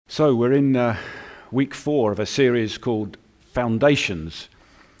So we're in week 4 of a series called Foundations,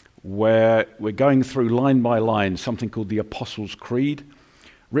 where we're going through line by line something called the Apostles' Creed.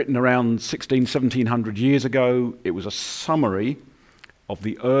 Written around 1700 years ago, it was a summary of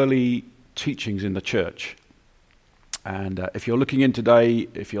the early teachings in the church. And if you're looking in today,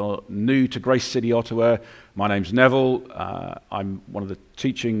 if you're new to Grace City, Ottawa, my name's Neville. I'm one of the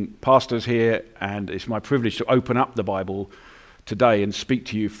teaching pastors here, and it's my privilege to open up the Bible today and speak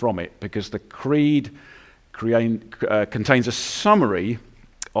to you from it, because the Creed contains a summary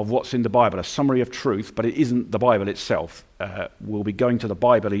of what's in the Bible, a summary of truth, but it isn't the Bible itself. We'll be going to the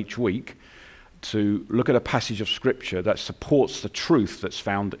Bible each week to look at a passage of Scripture that supports the truth that's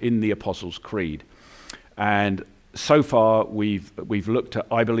found in the Apostles' Creed. And so far, we've looked at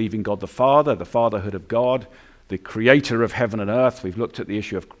I believe in God the Father, the fatherhood of God, the creator of heaven and earth. We've looked at the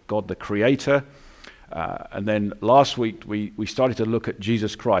issue of God the Creator. And then last week, we started to look at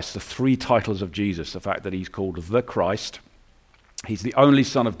Jesus Christ, the 3 titles of Jesus, the fact that he's called the Christ, he's the only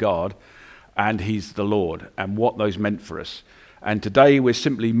Son of God, and he's the Lord, and what those meant for us. And today, we're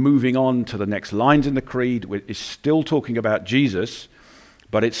simply moving on to the next lines in the Creed. It's still talking about Jesus,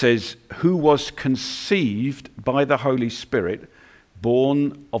 but it says, who was conceived by the Holy Spirit,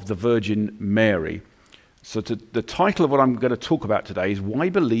 born of the Virgin Mary. So the title of what I'm going to talk about today is Why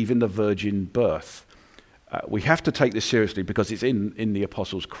Believe in the Virgin Birth? We have to take this seriously because it's in the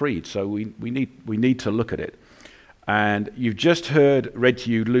Apostles' Creed, so we need to look at it. And you've just read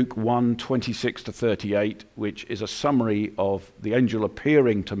to you Luke 1, 26 to 38, which is a summary of the angel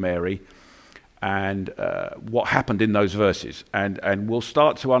appearing to Mary and what happened in those verses. And we'll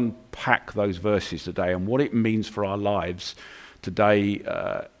start to unpack those verses today and what it means for our lives today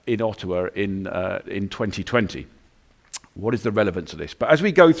in Ottawa in 2020. What is the relevance of this? But as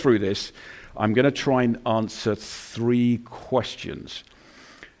we go through this, I'm going to try and answer 3 questions.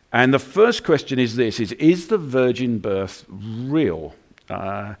 And the first question is this, is the virgin birth real?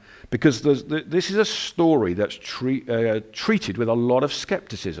 Because this is a story that's treated with a lot of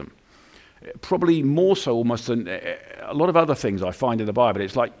skepticism. Probably more so almost than a lot of other things I find in the Bible.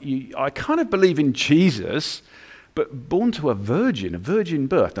 It's like, I kind of believe in Jesus, but born to a virgin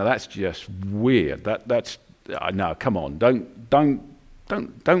birth. Now that's just weird. No, come on,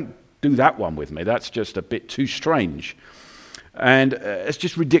 don't do that one with me. That's just a bit too strange. And it's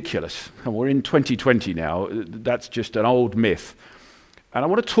just ridiculous. And we're in 2020 now. That's just an old myth. And I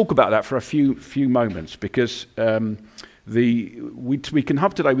want to talk about that for a few moments, because we can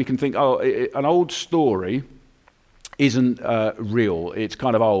have today, we can think, an old story isn't real. It's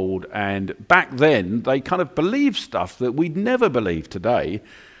kind of old. And back then, they kind of believed stuff that we'd never believe today.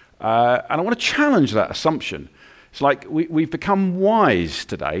 And I want to challenge that assumption. It's like we've become wise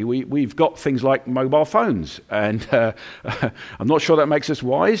today. We've got things like mobile phones, and I'm not sure that makes us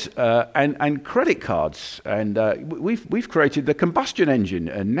wise, and credit cards. And we've created the combustion engine,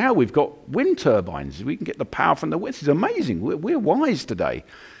 and now we've got wind turbines. We can get the power from the wind. This is amazing. We're wise today.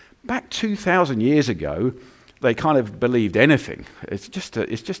 Back 2,000 years ago, they kind of believed anything. It's just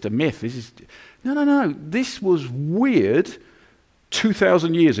a myth. No. This was weird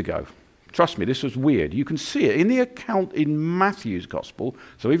 2,000 years ago. Trust me, this was weird. You can see it in the account in Matthew's Gospel.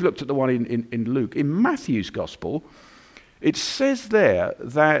 So we've looked at the one in Luke. In Matthew's Gospel, it says there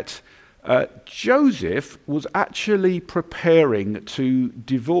that Joseph was actually preparing to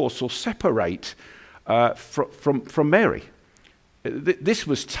divorce or separate from Mary. This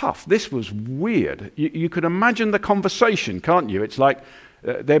was tough. This was weird. You can imagine the conversation, can't you? It's like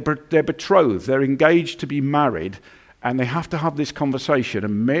they're betrothed, they're engaged to be married, and they have to have this conversation.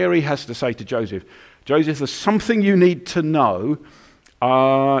 And Mary has to say to Joseph, there's something you need to know.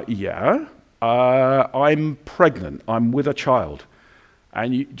 I'm pregnant. I'm with a child.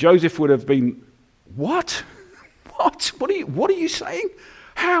 And Joseph would have been, what? What are you saying?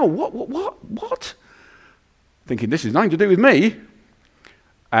 How? What? Thinking, this is nothing to do with me.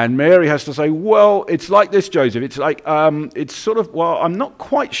 And Mary has to say, well, it's like this, Joseph. It's like, it's sort of, I'm not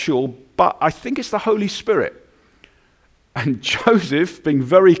quite sure, but I think it's the Holy Spirit. And Joseph, being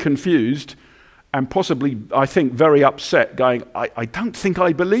very confused and possibly, I think, very upset, going, I don't think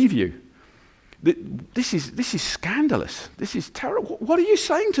I believe you. This is scandalous. This is terrible. What are you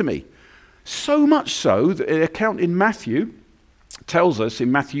saying to me? So much so that an account in Matthew tells us,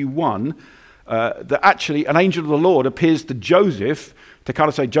 in Matthew 1, that actually an angel of the Lord appears to Joseph to kind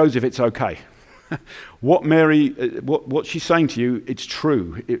of say, Joseph, it's okay. What she's saying to you, it's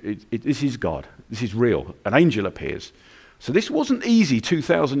true. This is God. This is real. An angel appears. So this wasn't easy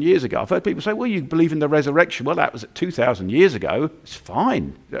 2,000 years ago. I've heard people say, well, you believe in the resurrection. Well, that was 2,000 years ago. It's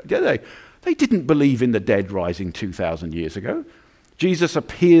fine. They didn't believe in the dead rising 2,000 years ago. Jesus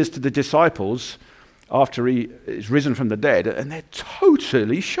appears to the disciples after he is risen from the dead, and they're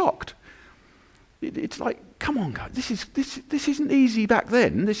totally shocked. It's like, come on, God, this isn't easy back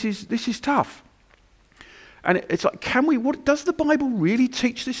then. This is tough. And it's like, does the Bible really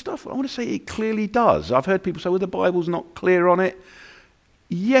teach this stuff? I want to say it clearly does. I've heard people say, well, the Bible's not clear on it.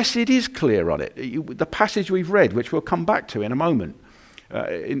 Yes, it is clear on it. The passage we've read, which we'll come back to in a moment,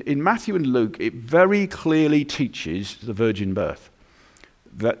 in Matthew and Luke, it very clearly teaches the virgin birth.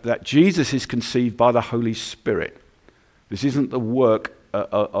 That Jesus is conceived by the Holy Spirit. This isn't the work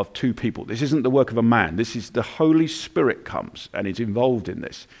of two people. This isn't the work of a man. This is the Holy Spirit comes and is involved in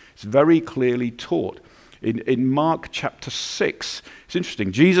this. It's very clearly taught. In Mark chapter 6, it's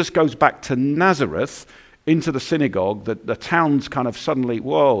interesting. Jesus goes back to Nazareth into the synagogue. The town's kind of suddenly,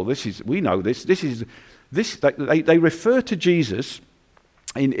 whoa, we know this. They refer to Jesus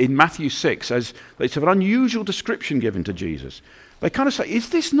in Matthew 6 as, it's an unusual description given to Jesus. They kind of say, is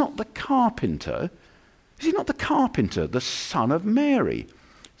this not the carpenter? Is he not the carpenter, the son of Mary?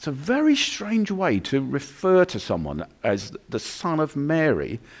 It's a very strange way to refer to someone as the son of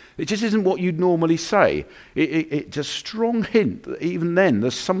Mary. It just isn't what you'd normally say. It's a strong hint that even then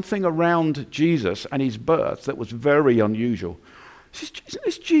there's something around Jesus and his birth that was very unusual. Isn't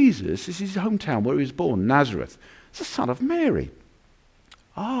this Jesus? This is his hometown where he was born, Nazareth. It's the son of Mary.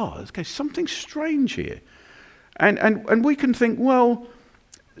 Okay, something strange here. And we can think, well,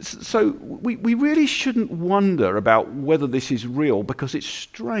 so we really shouldn't wonder about whether this is real because it's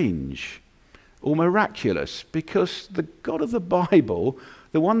strange or miraculous, because the God of the Bible,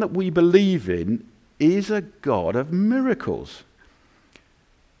 the one that we believe in, is a God of miracles.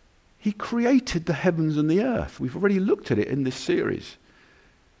 He created the heavens and the earth. We've already looked at it in this series.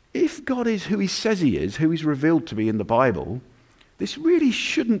 If God is who he says he is, who he's revealed to be in the Bible, this really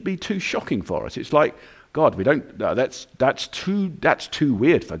shouldn't be too shocking for us. It's like, God, that's too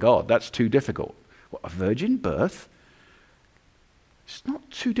weird for God. That's too difficult. What, a virgin birth? It's not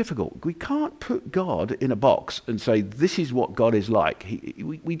too difficult. We can't put God in a box and say, this is what God is like.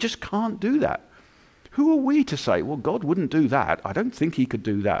 We just can't do that. Who are we to say, well, God wouldn't do that? I don't think he could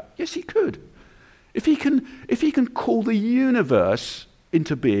do that. Yes, he could. If he can call the universe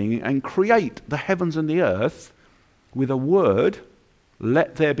into being and create the heavens and the earth with a word,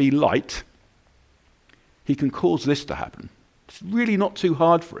 let there be light, he can cause this to happen. It's really not too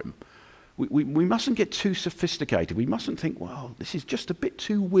hard for him. We mustn't get too sophisticated. We mustn't think, well, this is just a bit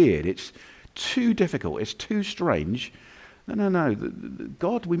too weird. It's too difficult. It's too strange. No.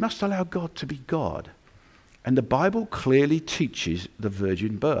 God, we must allow God to be God. And the Bible clearly teaches the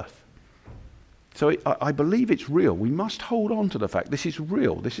virgin birth. So I believe it's real. We must hold on to the fact this is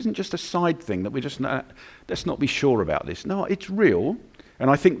real. This isn't just a side thing that let's not be sure about this. No, it's real. And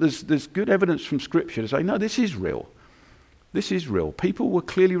I think there's good evidence from Scripture to say, no, this is real. This is real. People were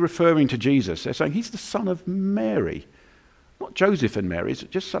clearly referring to Jesus. They're saying he's the son of Mary. Not Joseph and Mary, it's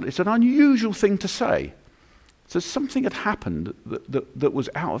just son. It's an unusual thing to say. So something had happened that was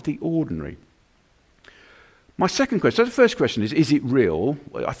out of the ordinary. My second question, so the first question is it real?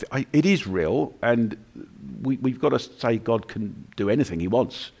 It is real, and we've got to say God can do anything he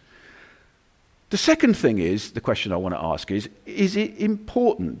wants. The second thing is, the question I want to ask is it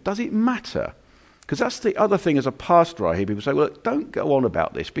important? Does it matter? Because that's the other thing as a pastor I hear people say, well, don't go on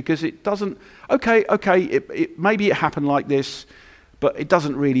about this because it doesn't, okay, maybe it happened like this, but it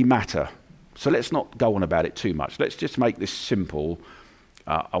doesn't really matter. So let's not go on about it too much. Let's just make this simple.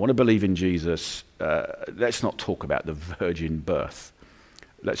 I want to believe in Jesus. Let's not talk about the virgin birth.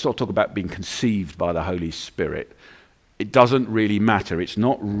 Let's not talk about being conceived by the Holy Spirit. It doesn't really matter. It's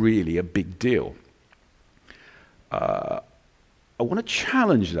not really a big deal. I want to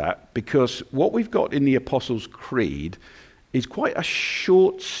challenge that because what we've got in the Apostles' Creed is quite a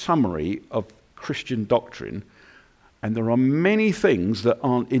short summary of Christian doctrine, and there are many things that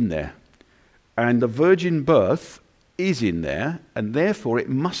aren't in there. And the virgin birth is in there, and therefore it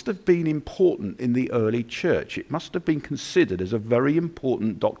must have been important in the early church. It must have been considered as a very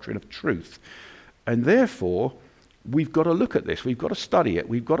important doctrine of truth. And therefore, we've got to look at this. We've got to study it.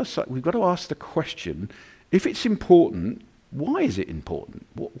 We've got to ask the question, if it's important, why is it important?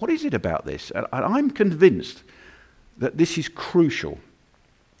 What is it about this? And I'm convinced that this is crucial.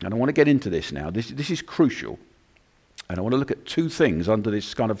 And I want to get into this now. This is crucial. And I want to look at two things under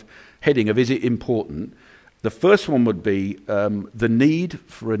this kind of heading of is it important? The first one would be the need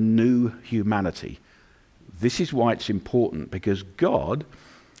for a new humanity. This is why it's important, because God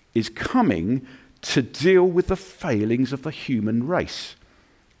is coming to deal with the failings of the human race.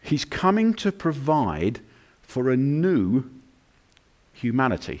 He's coming to provide for a new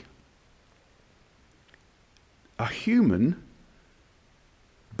humanity. A human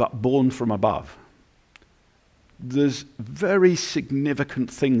but born from above. There's very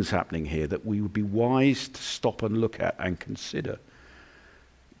significant things happening here that we would be wise to stop and look at and consider.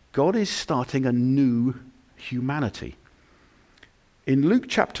 God is starting a new humanity. In Luke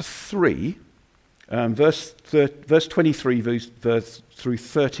chapter 3, verse 23 through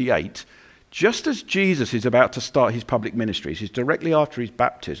 38, just as Jesus is about to start his public ministry, this is directly after his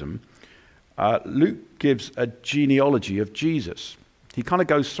baptism, Luke gives a genealogy of Jesus. He kind of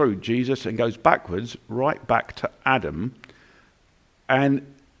goes through Jesus and goes backwards, right back to Adam.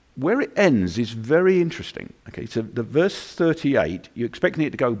 And where it ends is very interesting. Okay, so the verse 38, you're expecting it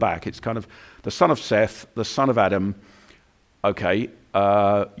to go back. It's kind of the son of Seth, the son of Adam. Okay,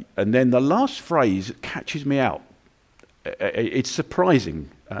 and then the last phrase catches me out. It's surprising.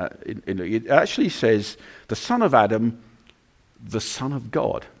 It actually says, the son of Adam, the son of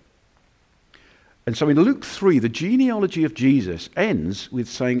God. And so in Luke 3, the genealogy of Jesus ends with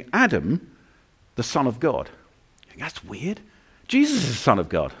saying Adam, the son of God. That's weird. Jesus is the son of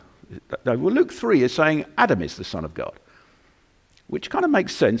God. No, well, Luke 3 is saying Adam is the son of God, which kind of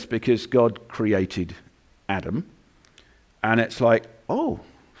makes sense because God created Adam. And it's like, oh,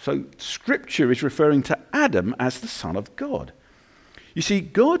 so Scripture is referring to Adam as the son of God. You see,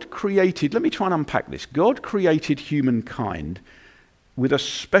 God created, let me try and unpack this. God created humankind with a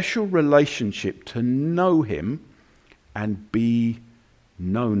special relationship to know him and be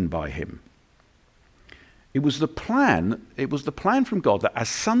known by him. It was the plan from God that as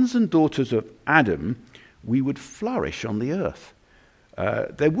sons and daughters of Adam, we would flourish on the earth.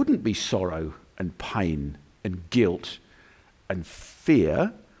 There wouldn't be sorrow and pain and guilt and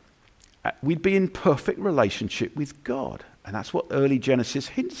fear. We'd be in perfect relationship with God. And that's what early Genesis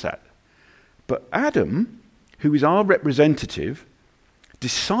hints at. But Adam, who is our representative,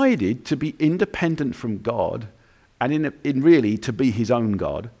 decided to be independent from God and in really to be his own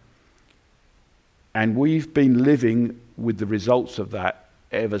God. And we've been living with the results of that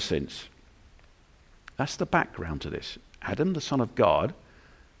ever since. That's the background to this. Adam, the son of God,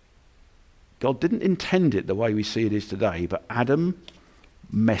 God didn't intend it the way we see it is today, but Adam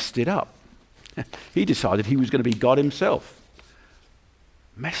messed it up. He decided he was going to be God himself.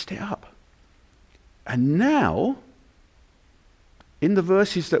 Messed it up. And now, in the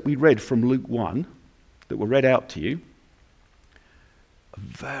verses that we read from Luke 1, that were read out to you, a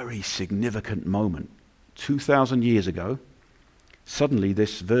very significant moment. 2,000 years ago, suddenly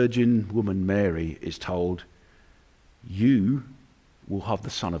this virgin woman Mary is told, you will have the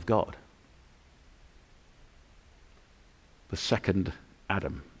Son of God. The second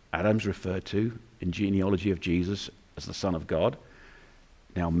Adam. Adam's referred to in genealogy of Jesus as the Son of God.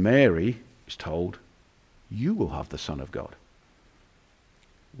 Now Mary is told, you will have the Son of God.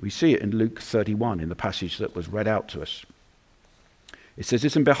 We see it in Luke 31 in the passage that was read out to us. It says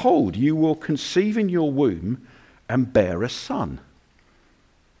this, and behold, you will conceive in your womb and bear a son.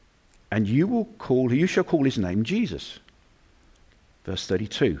 And you shall call his name Jesus. Verse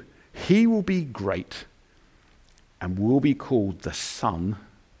 32, he will be great and will be called the Son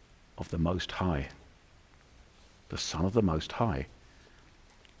of the Most High. The Son of the Most High.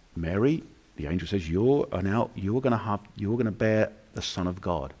 Mary, the angel says, you're going to bear the Son of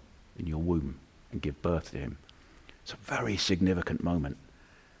God in your womb and give birth to him. It's a very significant moment.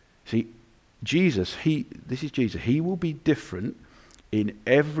 See, Jesus, this is Jesus. He will be different in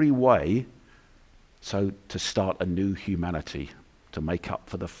every way, so to start a new humanity, to make up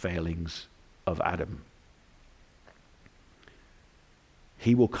for the failings of Adam.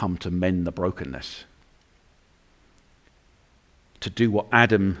 He will come to mend the brokenness, to do what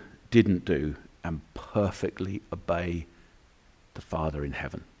Adam didn't do and perfectly obey the Father in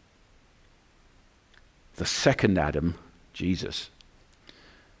heaven. The second Adam, Jesus,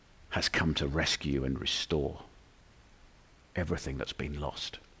 has come to rescue and restore everything that's been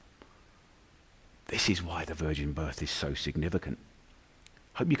lost. This is why the virgin birth is so significant.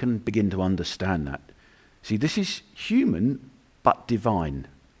 Hope you can begin to understand that. See, this is human but divine.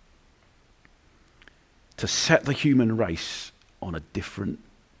 To set the human race on a different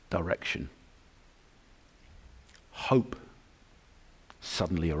direction. Hope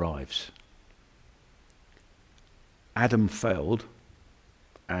suddenly arrives. Adam failed,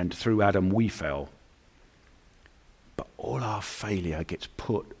 and through Adam we fell. But all our failure gets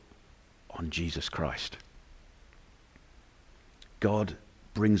put on Jesus Christ. God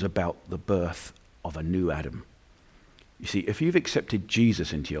brings about the birth of a new Adam. You see, if you've accepted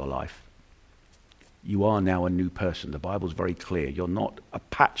Jesus into your life, you are now a new person. The Bible's very clear. You're not a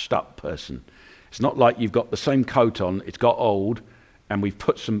patched up person. It's not like you've got the same coat on, it's got old, and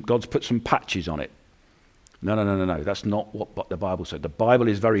God's put some patches on it. No, no, no, no, no. That's not what the Bible said. The Bible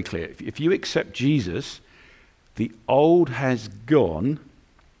is very clear. If you accept Jesus, the old has gone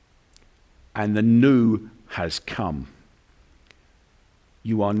and the new has come.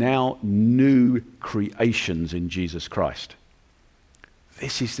 You are now new creations in Jesus Christ.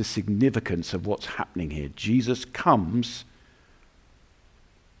 This is the significance of what's happening here. Jesus comes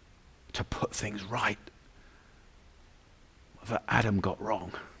to put things right that Adam got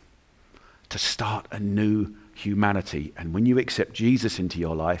wrong, to start a new humanity. And when you accept Jesus into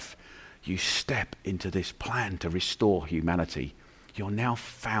your life, you step into this plan to restore humanity. You're now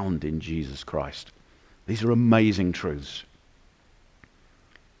found in Jesus Christ. These are amazing truths.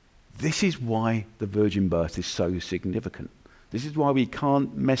 This is why the virgin birth is so significant. This is why we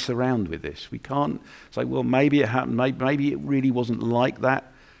can't mess around with this. We can't say, well, maybe it happened, maybe it really wasn't like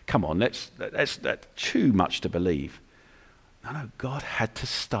that. Come on, that's too much to believe. No, God had to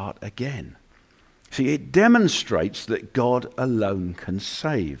start again. See, it demonstrates that God alone can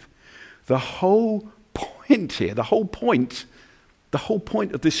save. The whole point here, the whole point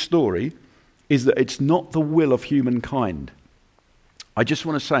of this story is that it's not the will of humankind. I just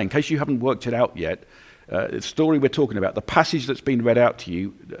want to say, in case you haven't worked it out yet, the story we're talking about, the passage that's been read out to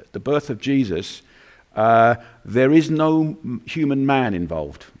you, the birth of Jesus, there is no human man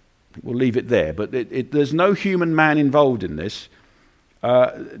involved. We'll leave it there, but there's no human man involved in this.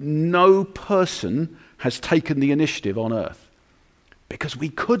 No person has taken the initiative on earth because we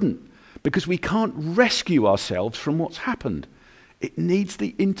couldn't, because we can't rescue ourselves from what's happened. It needs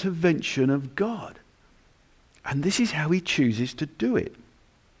the intervention of God. And this is how he chooses to do it.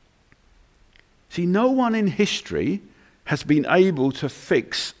 See, no one in history has been able to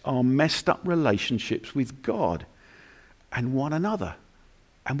fix our messed up relationships with God and one another.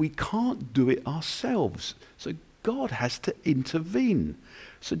 And we can't do it ourselves. So God has to intervene.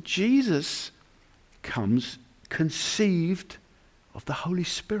 So Jesus comes conceived of the Holy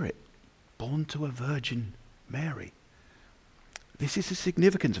Spirit, born to a Virgin Mary. This is the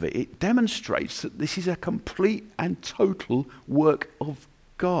significance of it. It demonstrates that this is a complete and total work of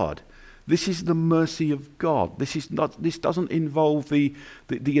God. This is the mercy of God. This doesn't involve the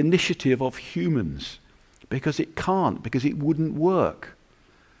initiative of humans, because it can't, because it wouldn't work.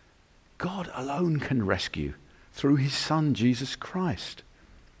 God alone can rescue through his Son, Jesus Christ.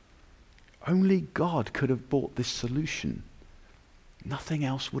 Only God could have brought this solution. Nothing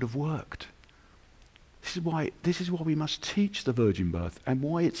else would have worked. This is why we must teach the virgin birth, and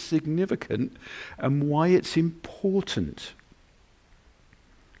why it's significant and why it's important.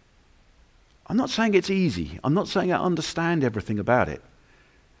 I'm not saying it's easy. I'm not saying I understand everything about it.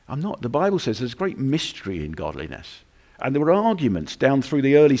 The Bible says there's great mystery in godliness. And there were arguments down through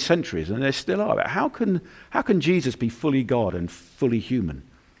the early centuries, and there still are, about how can Jesus be fully God and fully human?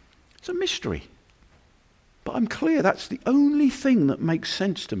 It's a mystery. But I'm clear that's the only thing that makes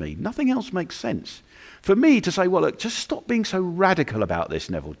sense to me. Nothing else makes sense. For me to say, well, look, just stop being so radical about this,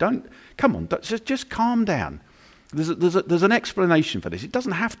 Neville. Just calm down. There's an explanation for this. It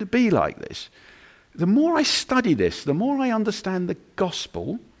doesn't have to be like this. The more I study this, the more I understand the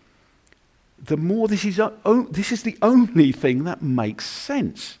gospel, the more this is the only thing that makes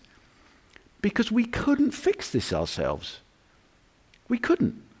sense. Because we couldn't fix this ourselves. We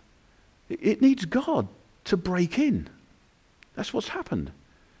couldn't. It needs God to break in. That's what's happened.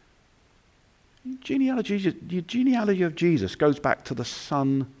 The genealogy of Jesus goes back to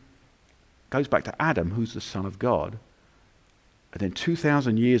Adam, who's the Son of God. And then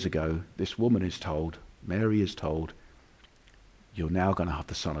 2,000 years ago, this woman is told, Mary is told, you're now going to have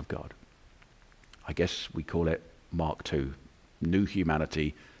the Son of God. I guess we call it Mark II, new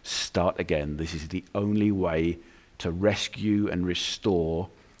humanity, start again. This is the only way to rescue and restore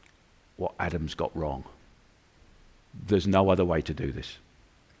what Adam's got wrong. There's no other way to do this.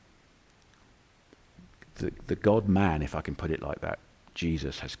 The God-man, if I can put it like that,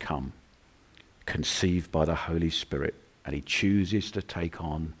 Jesus has come, conceived by the Holy Spirit, and he chooses to take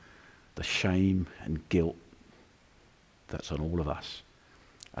on the shame and guilt that's on all of us.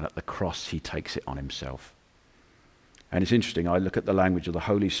 And at the cross, he takes it on himself. And it's interesting, I look at the language of the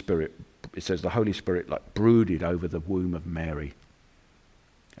Holy Spirit. It says the Holy Spirit like brooded over the womb of Mary.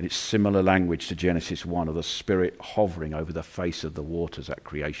 And it's similar language to Genesis 1 of the Spirit hovering over the face of the waters at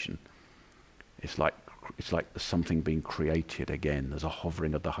creation. It's like there's something being created again. There's a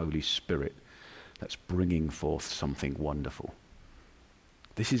hovering of the Holy Spirit that's bringing forth something wonderful.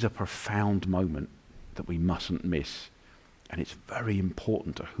 This is a profound moment that we mustn't miss. And it's very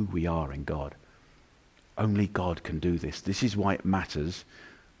important to who we are in God. Only God can do this. This is why it matters.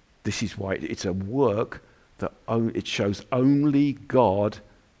 This is why it's a work that it shows only God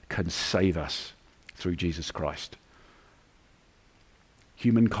can save us. through Jesus Christ.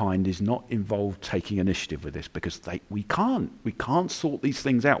 Humankind is not involved taking initiative with this because we can't sort these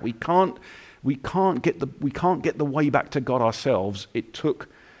things out. We can't get the way back to God ourselves. It took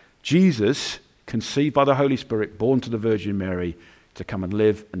Jesus, conceived by the Holy Spirit, born to the Virgin Mary, to come and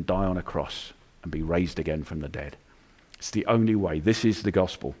live and die on a cross and be raised again from the dead. It's the only way. This is the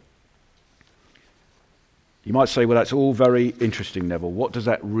gospel. You might say, well, that's all very interesting, Neville. What does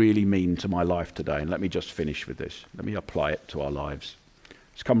that really mean to my life today? And let me just finish with this. Let me apply it to our lives.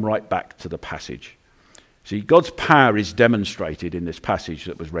 Let's come right back to the passage. See, God's power is demonstrated in this passage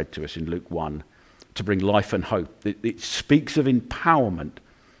that was read to us in Luke 1 to bring life and hope. It speaks of empowerment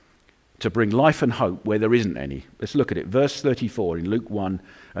to bring life and hope where there isn't any. Let's look at it. Verse 34 in Luke 1.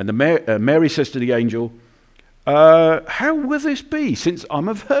 And Mary says to the angel, how will this be since I'm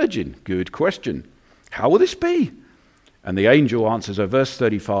a virgin? Good question. How will this be? And the angel answers her, verse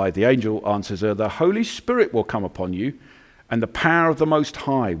 35, the angel answers her, the Holy Spirit will come upon you, and the power of the Most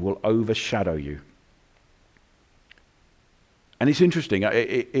High will overshadow you. And it's interesting.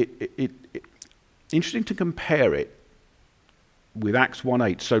 Interesting to compare it with Acts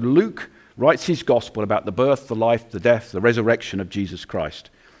 1:8. So Luke writes his gospel about the birth, the life, the death, the resurrection of Jesus Christ.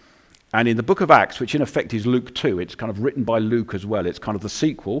 And in the book of Acts, which in effect is Luke 2, it's kind of written by Luke as well. It's kind of the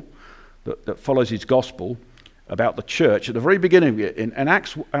sequel that follows his gospel about the church. At the very beginning of it, in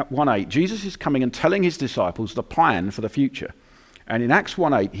Acts 1:8, Jesus is coming and telling his disciples the plan for the future. And in Acts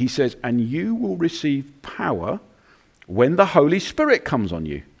 1:8, he says, and you will receive power when the Holy Spirit comes on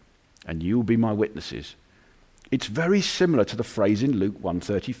you, and you will be my witnesses. It's very similar to the phrase in Luke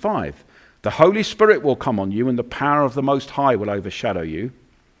 1:35. The Holy Spirit will come on you, and the power of the Most High will overshadow you.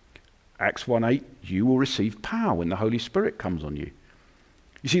 Acts 1:8, you will receive power when the Holy Spirit comes on you.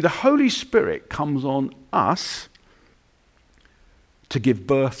 You see, the Holy Spirit comes on us to give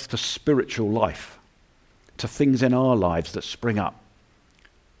birth to spiritual life, to things in our lives that spring up.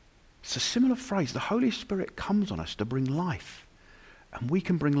 It's a similar phrase. The Holy Spirit comes on us to bring life, and we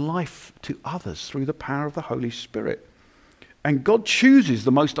can bring life to others through the power of the Holy Spirit. And God chooses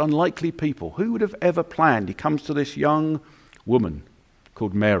the most unlikely people. Who would have ever planned? He comes to this young woman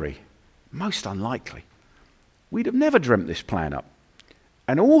called Mary. Most unlikely. We'd have never dreamt this plan up.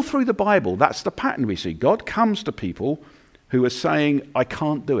 And all through the Bible, that's the pattern we see. God comes to people who are saying, I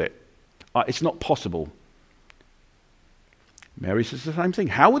can't do it. It's not possible. Mary says the same thing.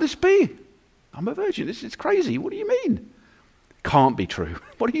 How will this be? I'm a virgin. It's crazy. What do you mean? Can't be true.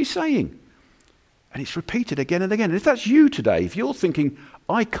 What are you saying? And it's repeated again and again. And if that's you today, if you're thinking,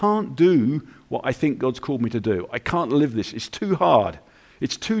 I can't do what I think God's called me to do, I can't live this, it's too hard,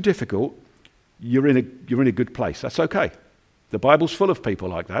 it's too difficult, you're in a good place. That's okay. The Bible's full of people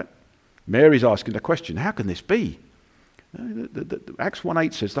like that. Mary's asking the question, how can this be? Acts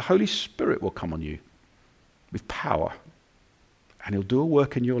 1:8 says, the Holy Spirit will come on you with power, and he'll do a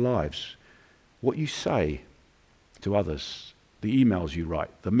work in your lives. What you say to others, the emails you write,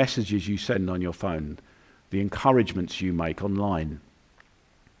 the messages you send on your phone, the encouragements you make online,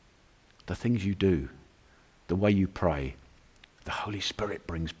 the things you do, the way you pray, the Holy Spirit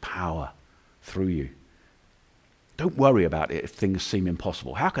brings power through you. Don't worry about it if things seem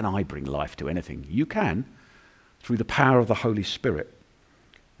impossible. How can I bring life to anything? You can, through the power of the Holy Spirit.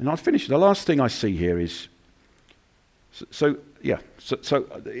 And I'll finish. The last thing I see here is, so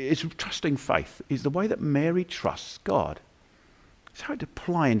it's trusting faith, is the way that Mary trusts God. It's how it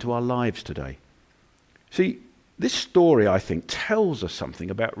apply into our lives today. See, this story, I think, tells us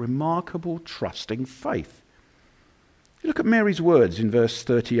something about remarkable trusting faith. You look at Mary's words in verse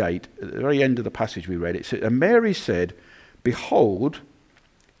 38, at the very end of the passage we read. It said, and Mary said, behold,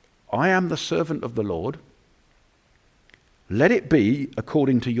 I am the servant of the Lord. Let it be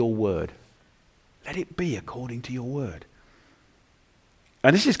according to your word. Let it be according to your word.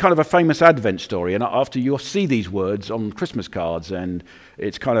 And this is kind of a famous Advent story. And after you'll see these words on Christmas cards, and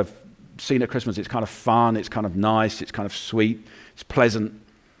it's kind of seen at Christmas, it's kind of fun, it's kind of nice, it's kind of sweet, it's pleasant.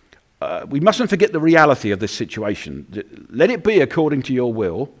 We mustn't forget the reality of this situation. Let it be according to your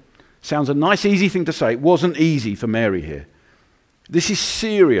will. Sounds a nice, easy thing to say. It wasn't easy for Mary here. This is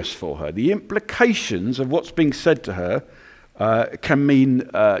serious for her. The implications of what's being said to her can mean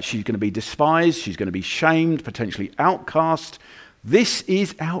she's going to be despised, she's going to be shamed, potentially outcast. This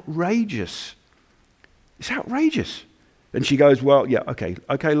is outrageous. It's outrageous. And she goes, well, yeah,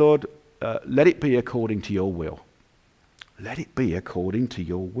 okay, Lord, let it be according to your will. Let it be according to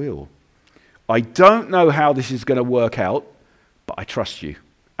your will. I don't know how this is going to work out, but I trust you.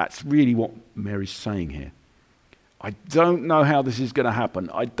 That's really what Mary's saying here. I don't know how this is going to happen.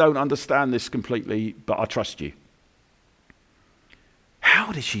 I don't understand this completely, but I trust you.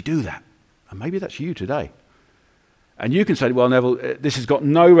 How did she do that? And maybe that's you today. And you can say, well, Neville, this has got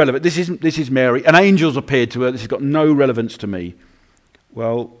no relevance. This is Mary. An angel's appeared to her. This has got no relevance to me.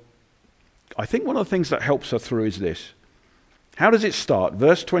 Well, I think one of the things that helps her through is this. How does it start?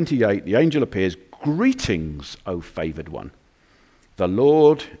 Verse 28, the angel appears, greetings, O favoured one. The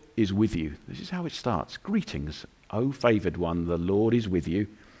Lord is with you. This is how it starts. Greetings, O favoured one, the Lord is with you.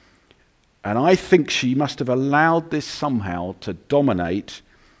 And I think she must have allowed this somehow to dominate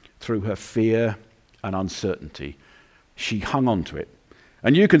through her fear and uncertainty. She hung on to it.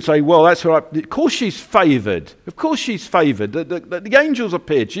 And you can say, well, that's all right. Of course she's favoured. Of course she's favoured. The angels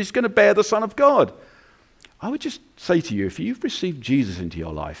appeared. She's going to bear the Son of God. I would just say to you, if you've received Jesus into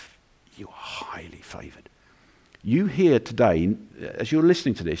your life, you are highly favoured. You hear today, as you're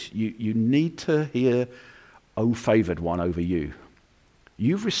listening to this, you need to hear, O favoured one, over you.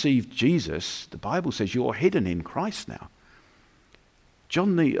 You've received Jesus. The Bible says you're hidden in Christ now.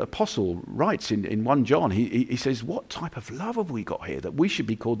 John the Apostle writes in 1 John, he says, what type of love have we got here that we should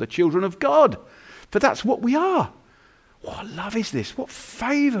be called the children of God? For that's what we are. What love is this? What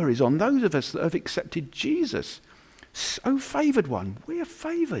favour is on those of us that have accepted Jesus? So favoured one, we are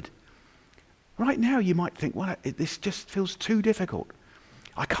favoured. Right now you might think, well, this just feels too difficult.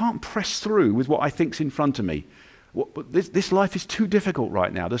 I can't press through with what I think's in front of me. This life is too difficult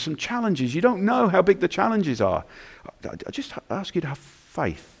right now. There's some challenges. You don't know how big the challenges are. I just ask you to have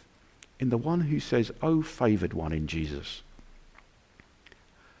faith in the one who says, "Oh, favoured one in Jesus."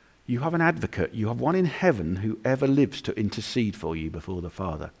 You have an advocate. You have one in heaven who ever lives to intercede for you before the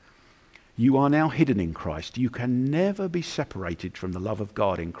Father. You are now hidden in Christ. You can never be separated from the love of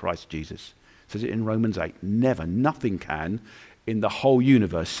God in Christ Jesus. It says it in Romans 8. Never, nothing can in the whole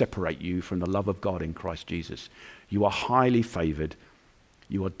universe separate you from the love of God in Christ Jesus. You are highly favoured.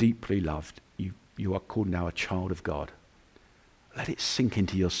 You are deeply loved. You are called now a child of God. Let it sink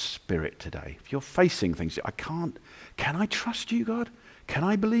into your spirit today. If you're facing things, can I trust you, God? Can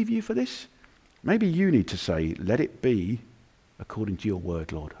I believe you for this? Maybe you need to say, let it be according to your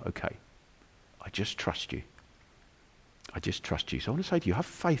word, Lord. Okay, I just trust you. I just trust you. So I want to say to you, have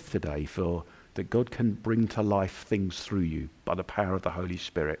faith today that God can bring to life things through you by the power of the Holy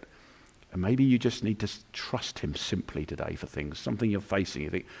Spirit. And maybe you just need to trust him simply today for things, something you're facing. You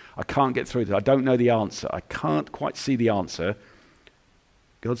think, I can't get through this. I don't know the answer. I can't quite see the answer.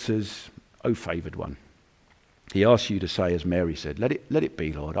 God says, "Oh, favoured one." He asks you to say, as Mary said, let it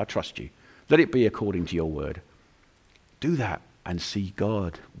be, Lord. I trust you. Let it be according to your word. Do that and see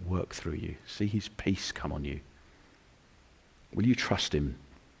God work through you. See his peace come on you. Will you trust him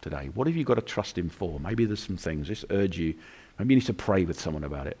today? What have you got to trust him for? Maybe there's some things. Just urge you. Maybe you need to pray with someone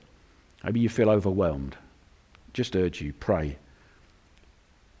about it. Maybe you feel overwhelmed. Just urge you, pray.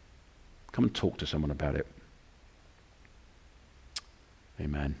 Come and talk to someone about it.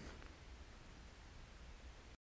 Amen.